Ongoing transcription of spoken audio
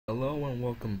Hello and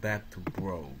welcome back to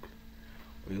Brogue.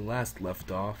 Where we last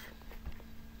left off,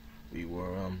 we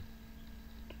were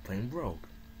playing Brogue.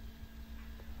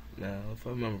 Now, if I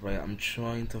remember right, I'm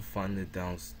trying to find the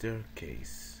down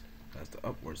staircase. That's the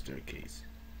upward staircase.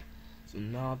 So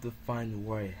now I have to find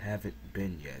where I haven't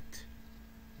been yet.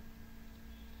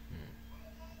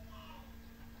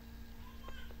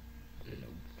 Nope,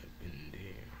 I've been there.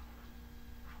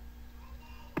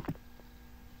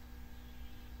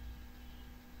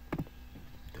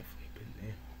 Definitely been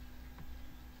there.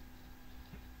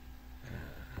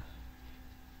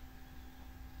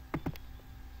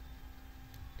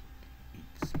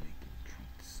 Eats making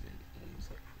treats and things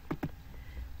like that.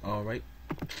 Alright.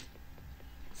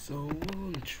 So what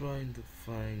I'm trying to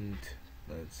find,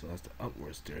 so that's the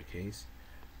upward staircase.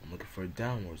 I'm looking for a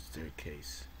downward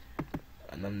staircase.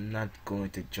 And I'm not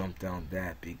going to jump down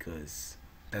that because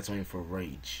that's only for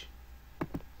rage.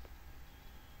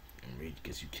 And rage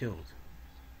gets you killed.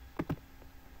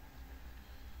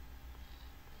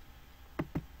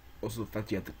 Also the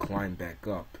fact you have to climb back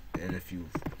up, and if you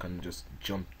kind of just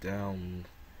jump down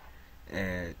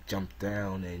and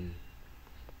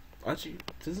actually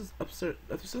this is upstairs.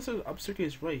 This is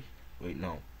upstairs, right? Wait,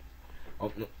 no.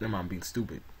 Oh no, never mind, I'm being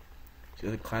stupid. You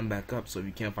have to climb back up, so if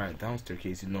you can't find a down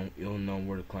staircase, you don't know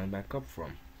where to climb back up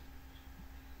from.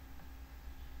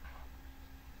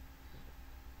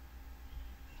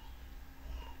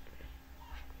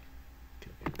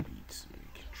 Kevin beats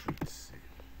make treats.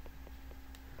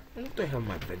 What the hell am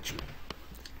I venturing?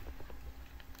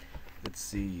 Let's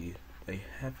see. I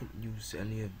haven't used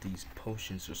any of these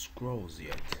potions or scrolls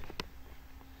yet.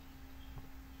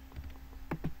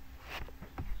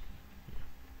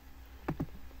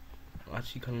 I'm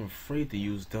actually kind of afraid to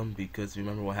use them because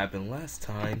remember what happened last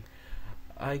time.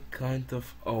 I kind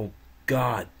of... Oh,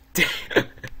 god damn.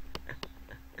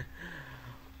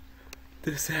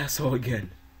 This asshole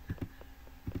again.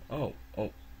 Oh.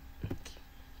 Let's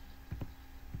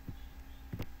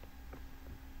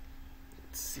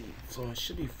see. So I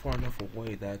should be far enough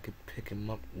away that I could pick him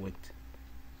up with...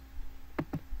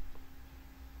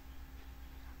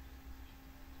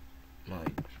 I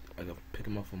could pick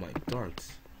him up with my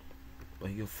darts. But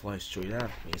he'll fly straight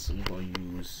at me, so I'm going to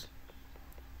use...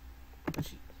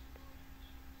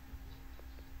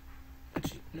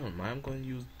 Actually, no, I'm going to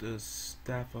use the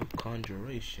Staff of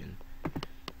Conjuration.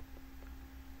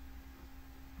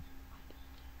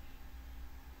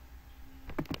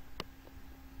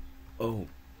 Oh,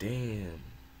 damn.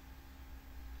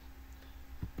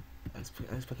 I was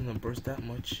expecting them to burst that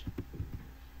much.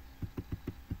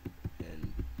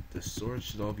 And the swords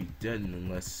should all be dead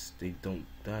unless they don't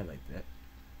die like that.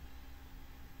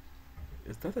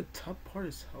 Is that the top part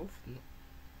is health? No.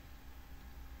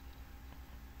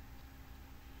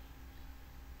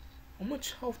 How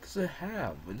much health does it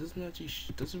have? It doesn't actually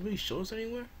does it really show us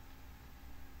anywhere?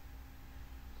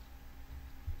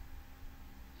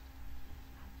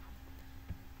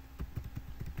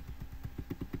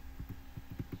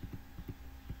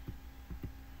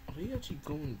 Are they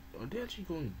actually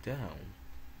going down?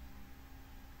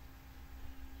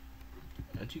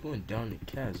 Actually going down the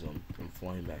chasm and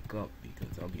flying back up because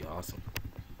that'll be awesome.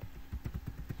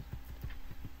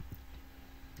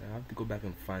 Now I have to go back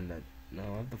and find that. No,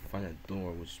 I have to find that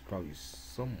door, which is probably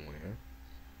somewhere.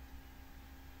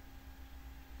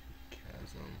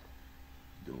 Chasm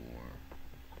door.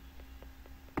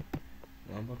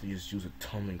 Now I'm about to just use a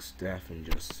tumbling staff and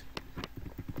just,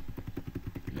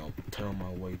 tunnel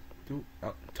my way through,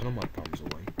 tunnel my problems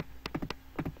away.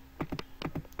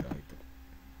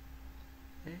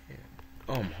 Yeah.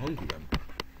 Oh, I'm hungry.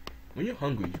 When you're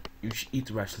hungry, you should eat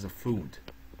the rations of food,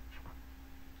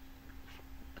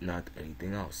 not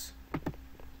anything else.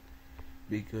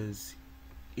 Because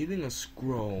eating a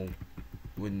scroll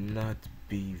would not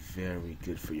be very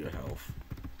good for your health.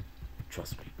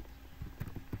 Trust me.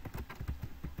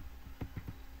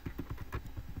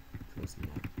 So it's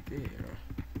not there.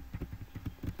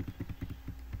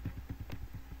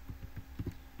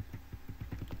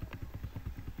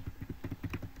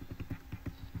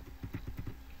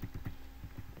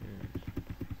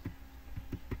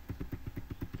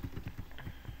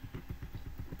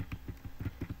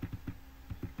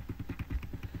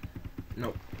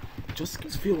 No, just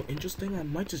because feel interesting, I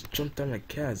might just jump down a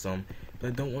chasm, but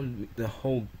I don't want the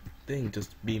whole thing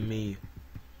just be me.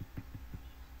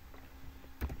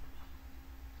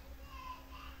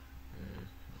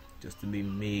 Just to be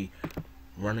me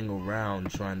running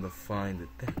around trying to find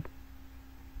the thing.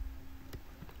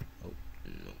 Oh,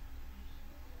 no.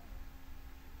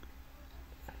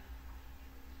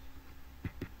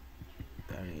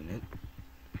 That ain't it.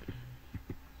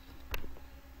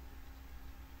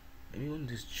 maybe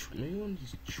one of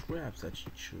these traps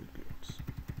actually triggers.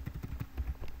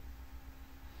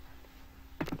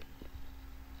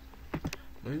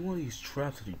 Maybe one of these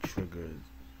traps actually triggers.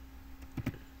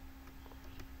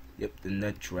 Yep, the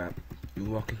net trap. You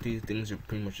walk into these things, you're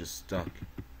pretty much just stuck.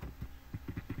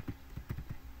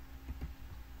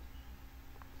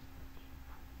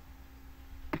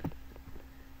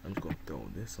 I'm just gonna throw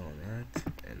this on that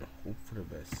and hope for the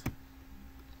best.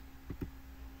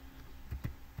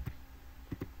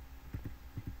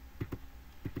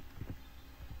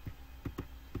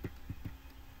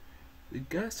 The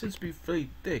gas seems to be very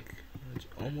thick. It's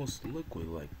almost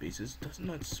liquid-like basis. Does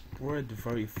not spread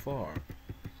very far.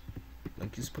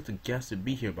 Like you're supposed to gas to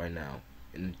be here by now,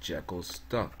 and the jackal's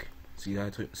stuck. See what I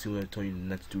told you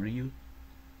not to do to you?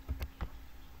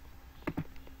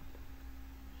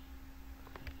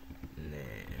 Nah,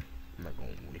 I'm not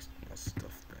gonna waste my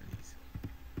stuff that easy.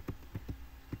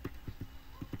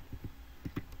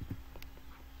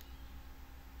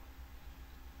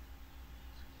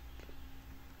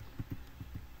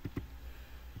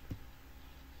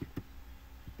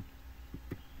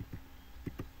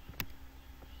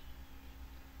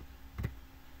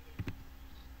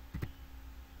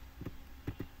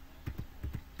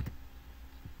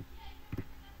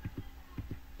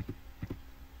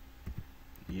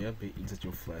 Yep, it eats at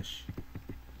your flesh.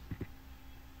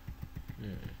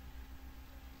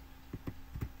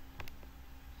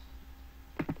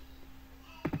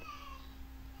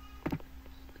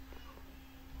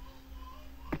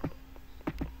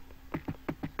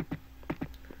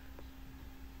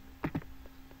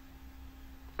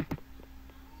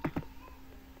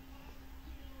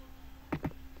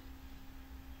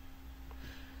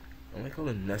 I like how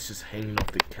the net's just hanging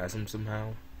off the chasm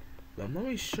somehow. But I'm not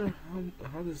really sure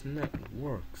how this net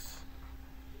works.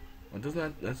 It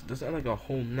doesn't act like a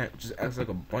whole net, just acts like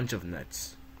a bunch of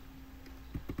nets.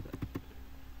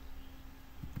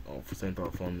 Oh, for some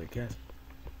thought falling in the chasm.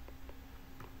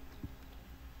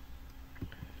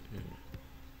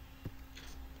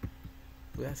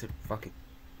 But that's it, fuck it.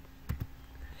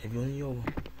 Heavy on YOLO.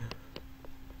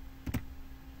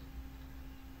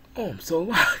 Oh, I'm so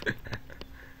alive.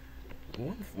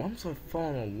 Why am I so far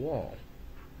on a wall?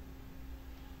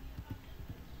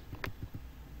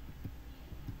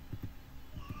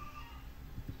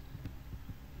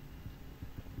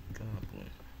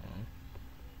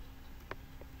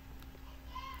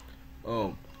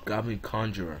 Oh, Goblin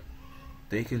Conjurer.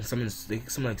 They can summon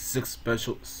like six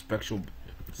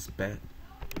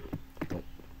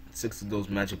six of those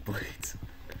magic blades.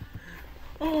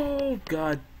 Oh,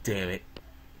 god damn it.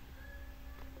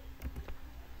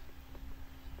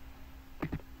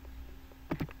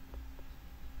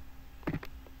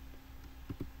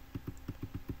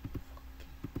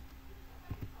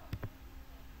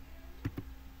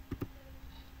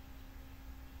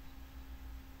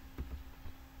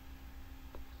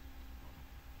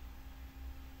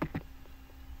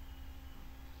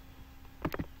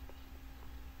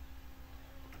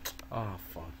 Oh,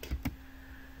 fuck.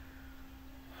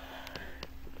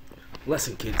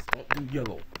 Lesson, kids. Don't do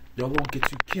YOLO. YOLO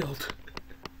gets you killed.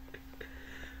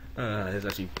 It's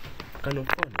actually kind of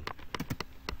funny.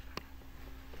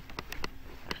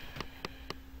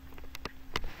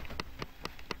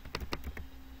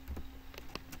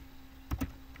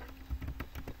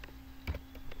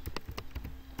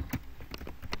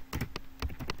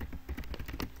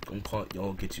 Don't call it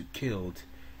YOLO gets you killed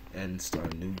and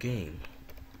start a new game.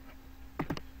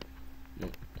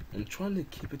 I'm trying to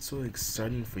keep it so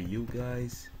exciting for you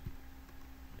guys,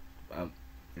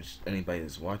 anybody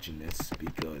that's watching this,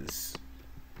 because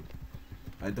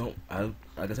like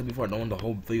I said before, I don't want the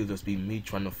whole video just be me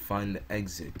trying to find the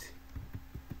exit,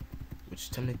 which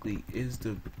technically is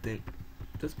the thing.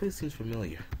 This place seems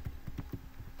familiar.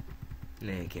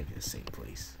 Nah, it can't be the same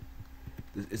place.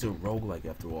 It's a roguelike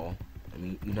after all. I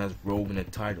mean, it has rogue in the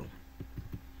title.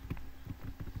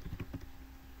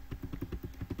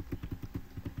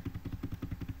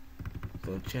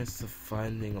 So the chances of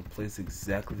finding a place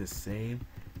exactly the same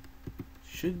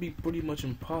should be pretty much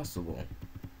impossible,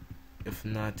 if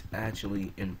not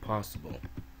actually impossible.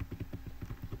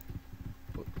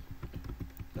 But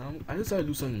now I decided to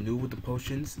do something new with the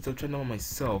potions. Instead of trying them on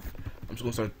myself, I'm just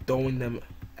gonna start throwing them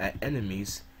at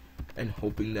enemies and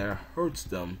hoping that it hurts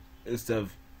them, instead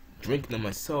of drinking them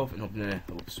myself and hoping that it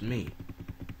helps me.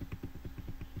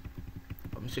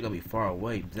 I'm sure gotta be far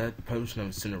away. That potion of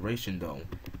incineration though,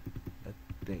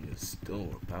 thing is still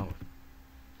overpowered.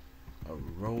 A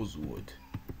rosewood.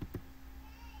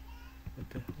 What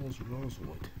the hell is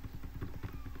rosewood?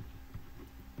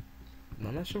 Now,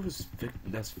 I'm not sure if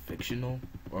that's fictional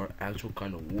or actual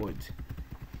kind of wood,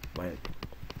 but but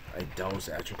I doubt it's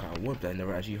the actual kind of whip. I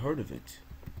never actually heard of it.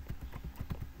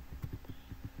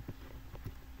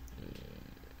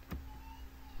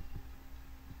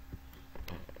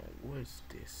 What's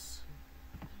this?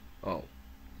 Oh.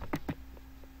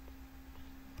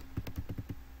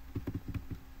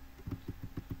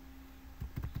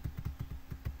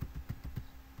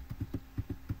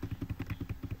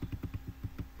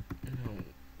 No.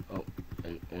 Oh,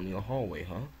 only a hallway,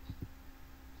 huh?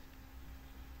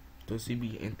 Does seem to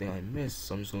be anything I missed,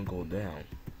 so I'm just gonna go down.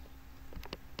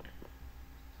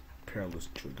 Perilous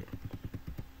trigger.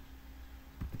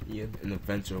 Yeah, and the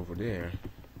vents are over there.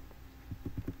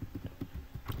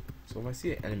 So if I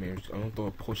see an enemy, I'm gonna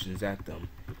throw potions at them.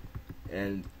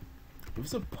 And if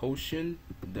it's a potion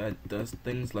that does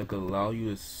things like allow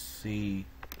you to see,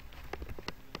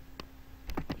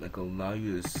 like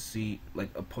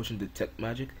a potion detect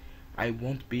magic, I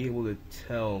won't be able to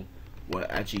tell what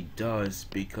it actually does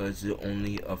because it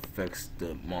only affects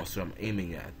the monster I'm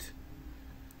aiming at.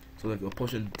 So like a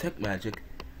potion detect magic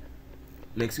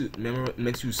makes you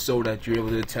so that you're able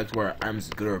to detect where items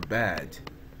is good or bad.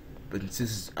 But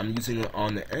since I'm using it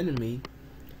on the enemy,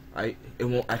 it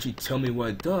won't actually tell me what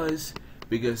it does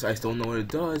because I still know what it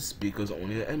does because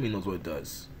only the enemy knows what it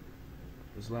does.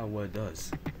 There's a lot of what it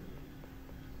does.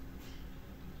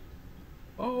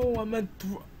 Oh,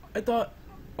 I thought.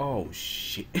 Oh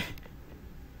shit!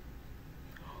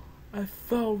 I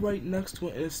fell right next to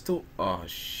it and it's still. Oh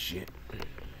shit!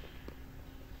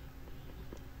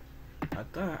 I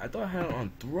thought I had it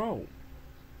on throw.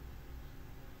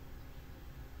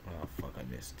 Oh fuck! I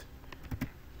missed.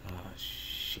 Ah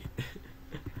shit!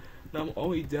 Now I'm all the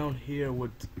way down here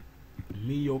with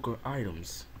mediocre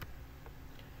items.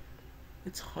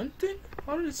 It's hunting?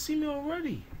 How did it see me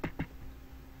already?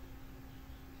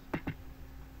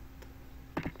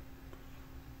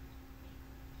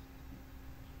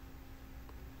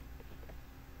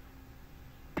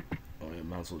 Oh, I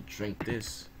might as well drink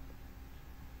this.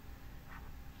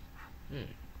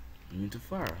 Immune to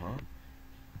fire, huh?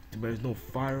 There's no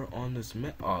fire on this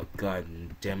map. Oh god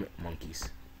damn it, monkeys.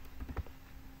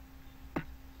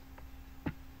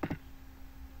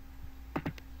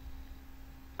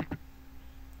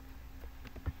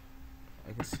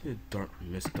 I can see a dark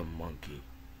Mr. Monkey.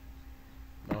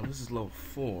 Now this is level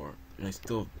 4 and I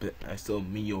still have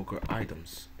mediocre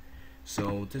items.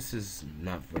 So this is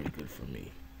not very good for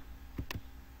me.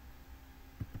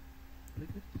 Look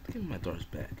at my darts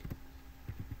back.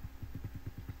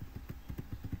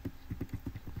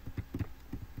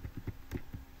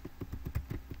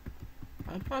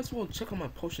 I might as well check on my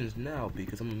potions now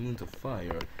because I'm immune to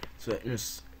fire. So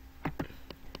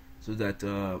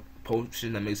that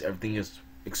potion that makes everything just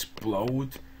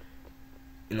explode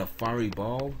in a fiery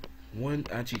ball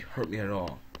wouldn't actually hurt me at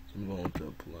all. So I'm going to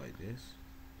apply this.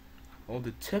 Oh,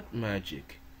 detect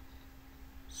magic.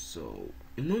 So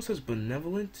you notice it's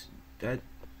benevolent. That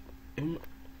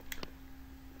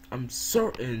I'm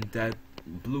certain that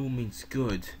blue means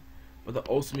good. But the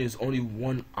ultimate is only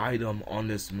one item on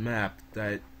this map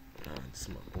that this is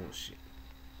my bullshit.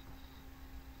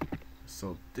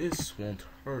 So this won't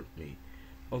hurt me.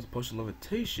 Also potion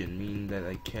levitation, meaning that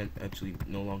I can't actually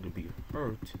no longer be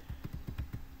hurt.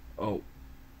 Oh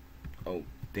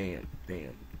damn.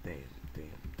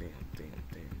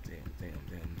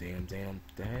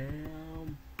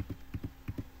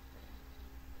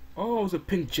 Oh, it's a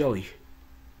pink jelly.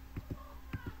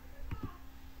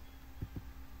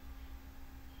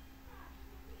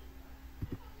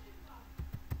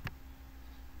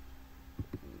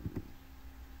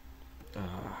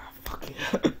 Fuck it.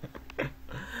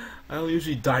 I don't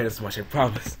usually die this much, I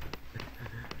promise.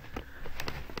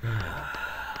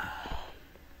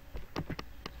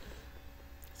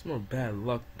 It's more bad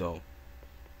luck though.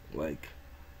 Like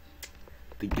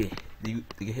they get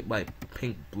hit by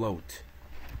pink bloat.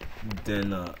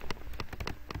 Then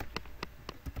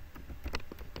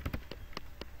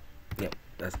yep,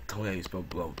 that's totally how you spell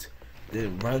bloat.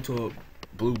 Then run into a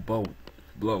blue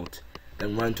bloat.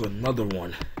 Then run into another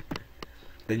one.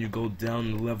 Then you go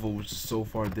down the level, which is so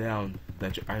far down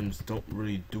that your items don't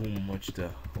really do much to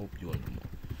help you anymore.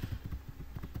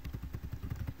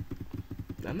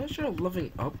 I'm not sure how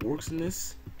leveling up works in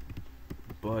this,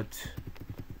 but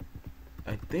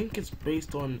I think it's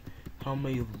based on how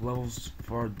many levels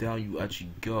far down you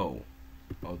actually go.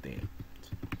 Oh damn.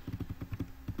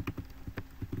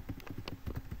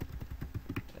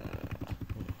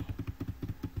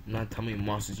 Not how many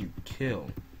monsters you kill.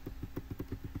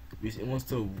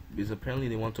 Because apparently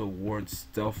they want to award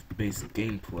stealth-based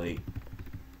gameplay.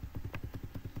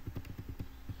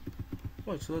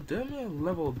 What? So the enemy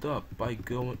leveled up by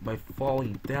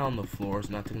falling down the floors,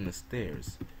 not taking the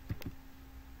stairs.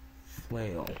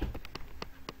 Flail.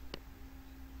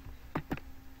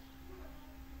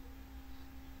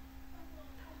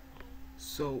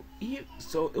 So it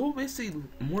will basically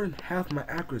more than half my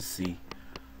accuracy,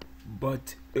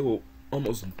 but it will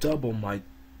almost double my.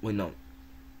 Wait, no.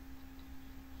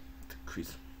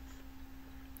 Decrease.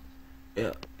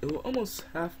 Yeah, it will almost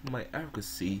half my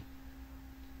accuracy.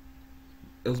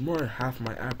 It was more than half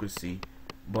my accuracy,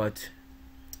 but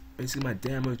basically my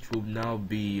damage will now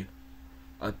be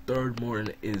a third more than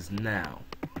it is now.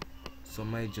 So I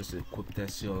might just equip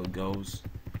that, see how it goes.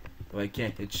 If I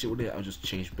can't hit shit with it, I'll just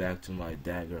change back to my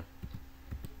dagger.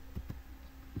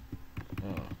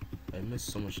 Oh, I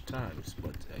missed so much times,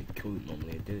 but I killed it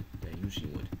normally. I did it. I usually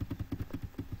would.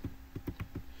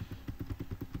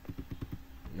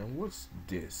 Now what's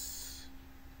this?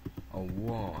 A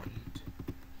wand.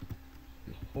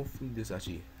 And hopefully this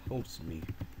actually helps me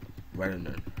rather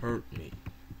than hurt me.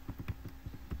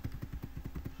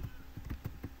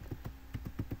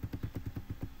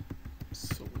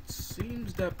 So it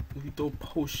seems that with those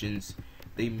potions,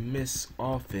 they miss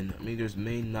often. I mean, there's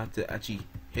made not to actually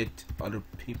hit other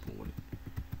people with it.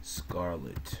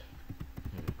 Scarlet.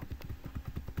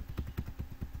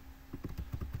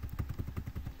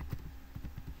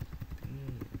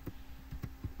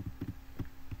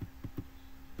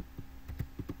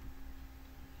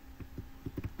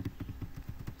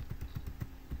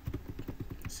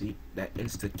 See, that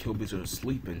insta kill because they're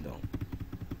sleeping though.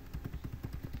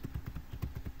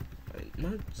 I'm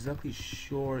not exactly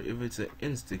sure if it's an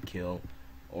insta kill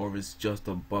or if it's just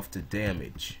a buff to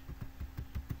damage.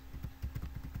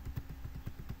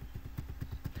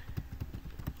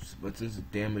 But since the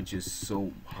damage is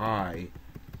so high,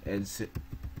 and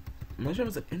I'm not sure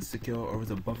if it's an insta kill or if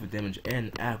it's a buff of damage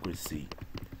and accuracy.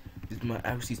 If my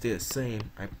accuracy stayed the same,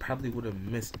 I probably would have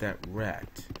missed that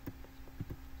rat.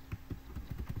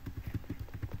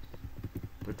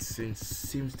 But since it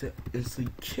seems to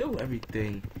instantly kill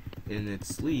everything in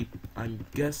its sleep, I'm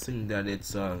guessing that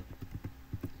it's a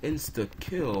insta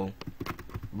kill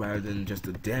rather than just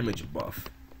a damage buff.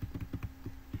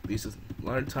 Because a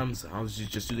lot of times I was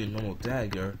just using a normal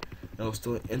dagger and it was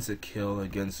still an insta kill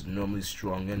against normally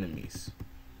strong enemies.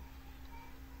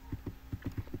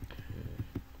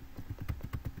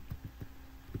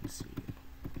 Let's see.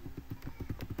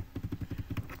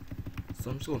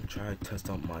 So I'm just gonna try to test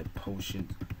out my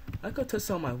potions. I could test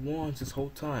out my wands this whole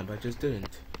time, but I just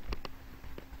didn't.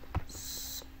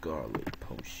 Scarlet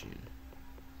potion.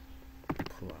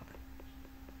 Apply.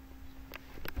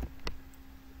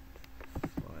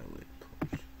 Violet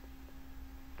potion.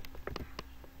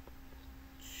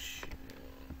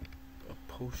 A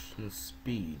potion of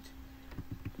speed.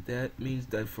 That means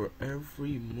that for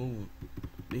every move,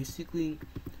 basically,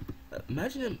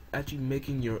 imagine them actually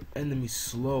making your enemy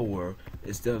slower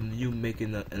instead of you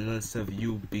making instead of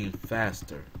you being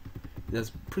faster.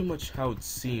 That's pretty much how it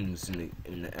seems in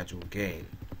the actual game.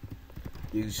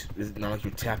 It's not like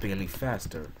you're tapping any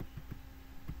faster.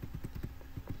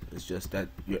 It's just that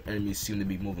your enemies seem to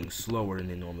be moving slower than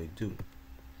they normally do.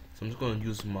 So I'm just going to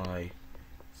use my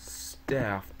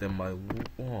staff than my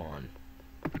wand.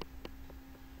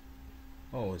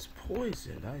 Oh, it's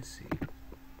poisoned. I see.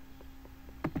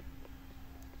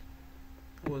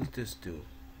 What does this do?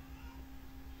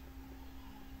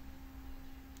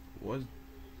 What?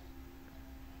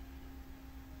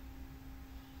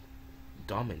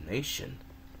 Domination?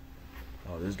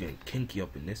 Oh, this is getting kinky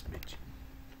up in this bitch.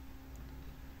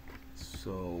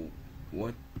 So,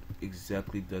 what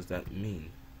exactly does that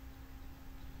mean?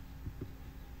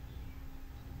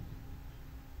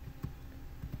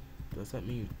 Does that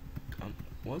mean?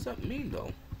 What does that mean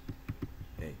though?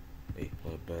 Hey,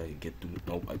 well, I better get through.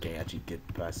 Nope, I can't actually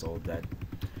get past all that.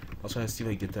 I was trying to see if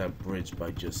I could get that bridge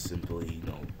by just simply,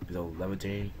 without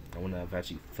levitating. I wouldn't have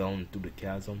actually fallen through the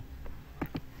chasm.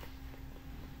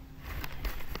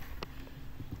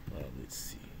 Let's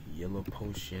see. Yellow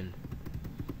potion.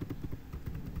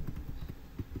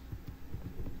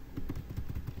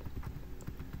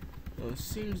 It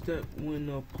seems that when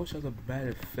a potion has a bad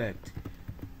effect,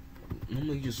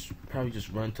 normally you probably just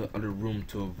run to other room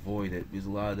to avoid it because a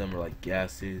lot of them are like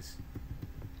gases.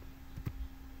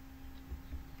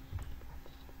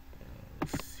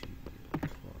 Let's see.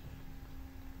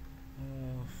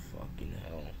 Oh, fucking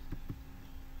hell.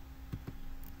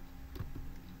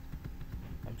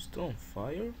 I'm still on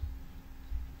fire?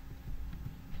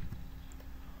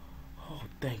 Oh,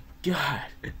 thank God.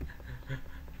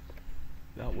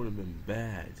 That would have been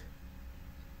bad.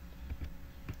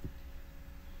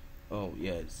 Oh,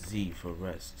 yeah, Z for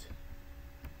rest.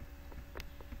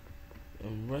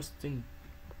 I'm resting.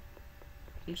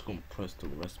 I'm just gonna press the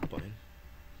rest button.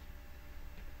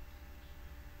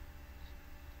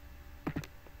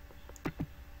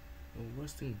 The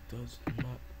resting does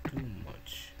not do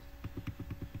much.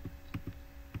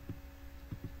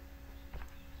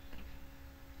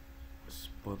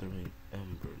 Sputtering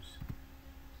embers.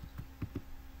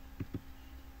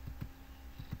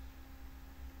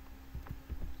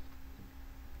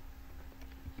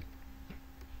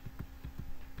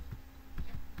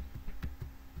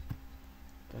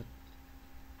 That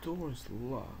door is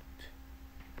locked.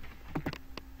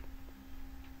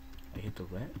 I hit the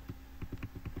rat?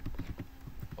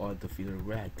 Oh, I defeated a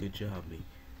rat. Good job, me.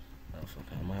 Oh, fuck,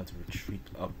 I might have to retreat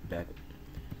up back.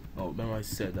 Oh, remember I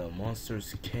said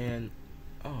monsters can.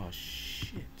 Oh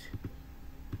shit.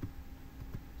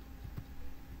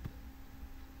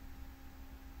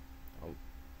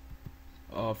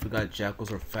 Oh, I forgot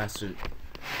jackals are faster.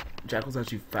 Jackals are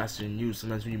actually faster than you.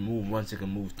 Sometimes when you move once, they can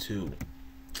move two.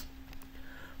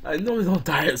 I know they don't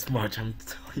die as much. I'm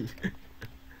telling you.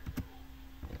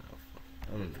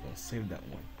 I'm gonna save that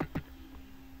one.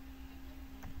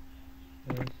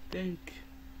 I think,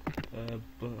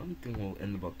 but I'm thinking we'll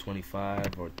end about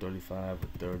 25 or 35 or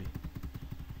 30.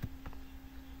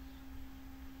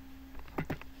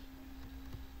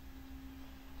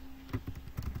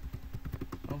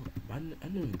 Oh, I didn't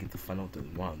even get to find out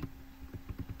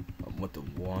what the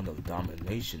wand of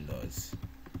domination does.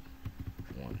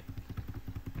 One.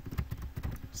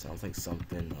 Sounds like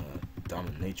something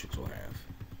dominatrix will have.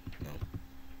 No,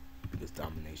 because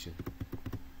domination.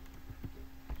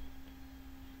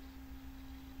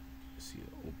 See an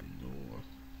open door,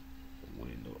 a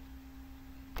window.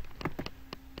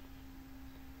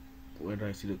 Where did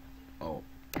I see the? Oh,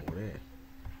 over there.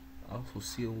 I also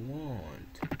see a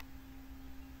wand.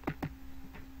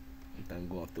 I'm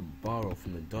going to have to borrow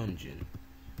from the dungeon.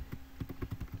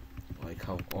 Like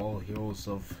how all heroes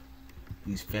of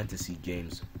these fantasy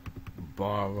games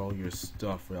borrow your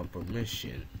stuff without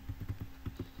permission.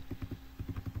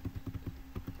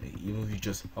 Like, even if you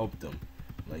just help them.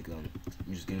 Like you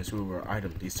just getting a super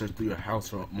item, they search through your house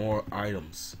for more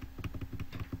items.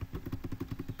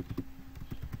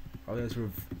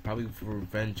 Probably for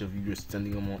revenge of you just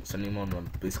sending them on a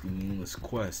basically meaningless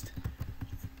quest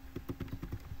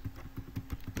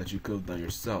that you could have done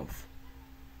yourself.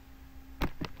 The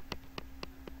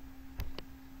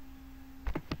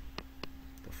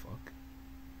fuck?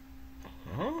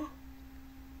 Huh?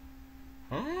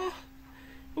 Huh?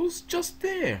 It was just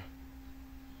there.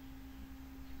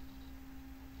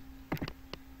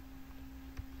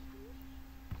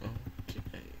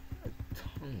 Okay, a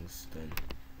tungsten.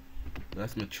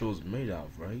 That's what material's made out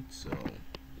of, right? So.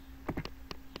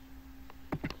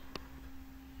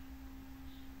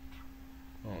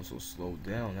 Also slow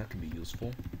down, that could be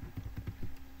useful.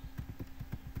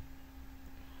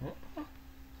 Huh? Huh?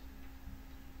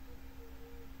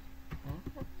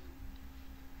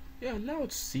 Yeah, now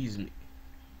it sees me.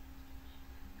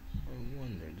 I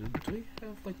wonder, do we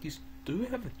have like these? Do we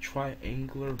have a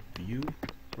triangular view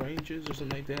ranges or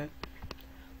something like that?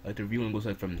 Like the viewing goes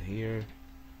like from here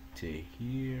to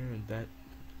here and that,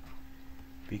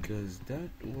 because that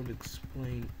would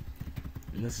explain.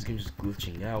 Unless this game's just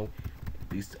glitching out.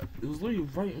 It was literally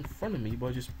right in front of me, but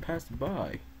I just passed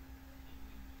by.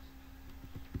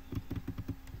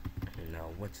 And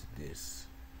now what's this?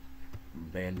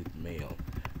 Banded mail.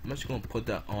 I'm actually gonna put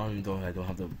that on even though I don't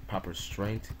have the proper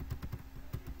strength.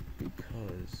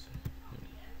 Because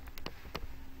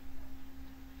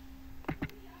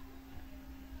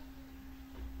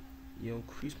you'll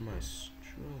increase my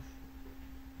strength.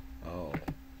 Oh.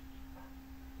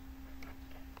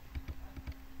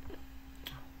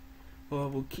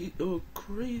 Well, it'll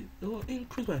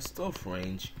increase my stealth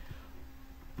range,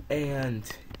 and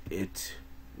it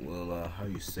will, how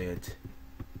you say it,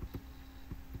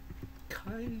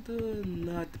 kinda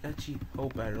not actually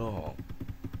help at all.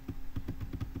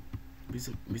 Because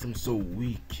I'm so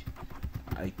weak,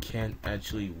 I can't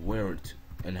actually wear it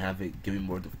and have it give me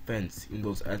more defense, even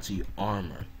though it's actually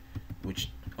armor,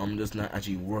 which does not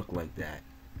actually work like that.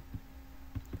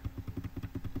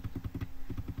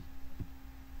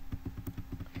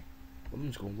 I'm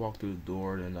just gonna walk through the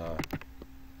door and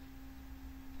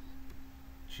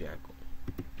shackle.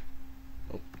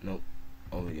 Oh no!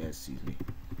 Oh yeah, it sees me.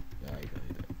 Yeah, I got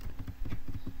it.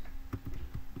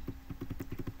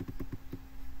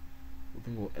 I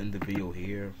think we'll end the video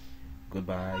here.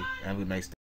 Goodbye. Have a nice day.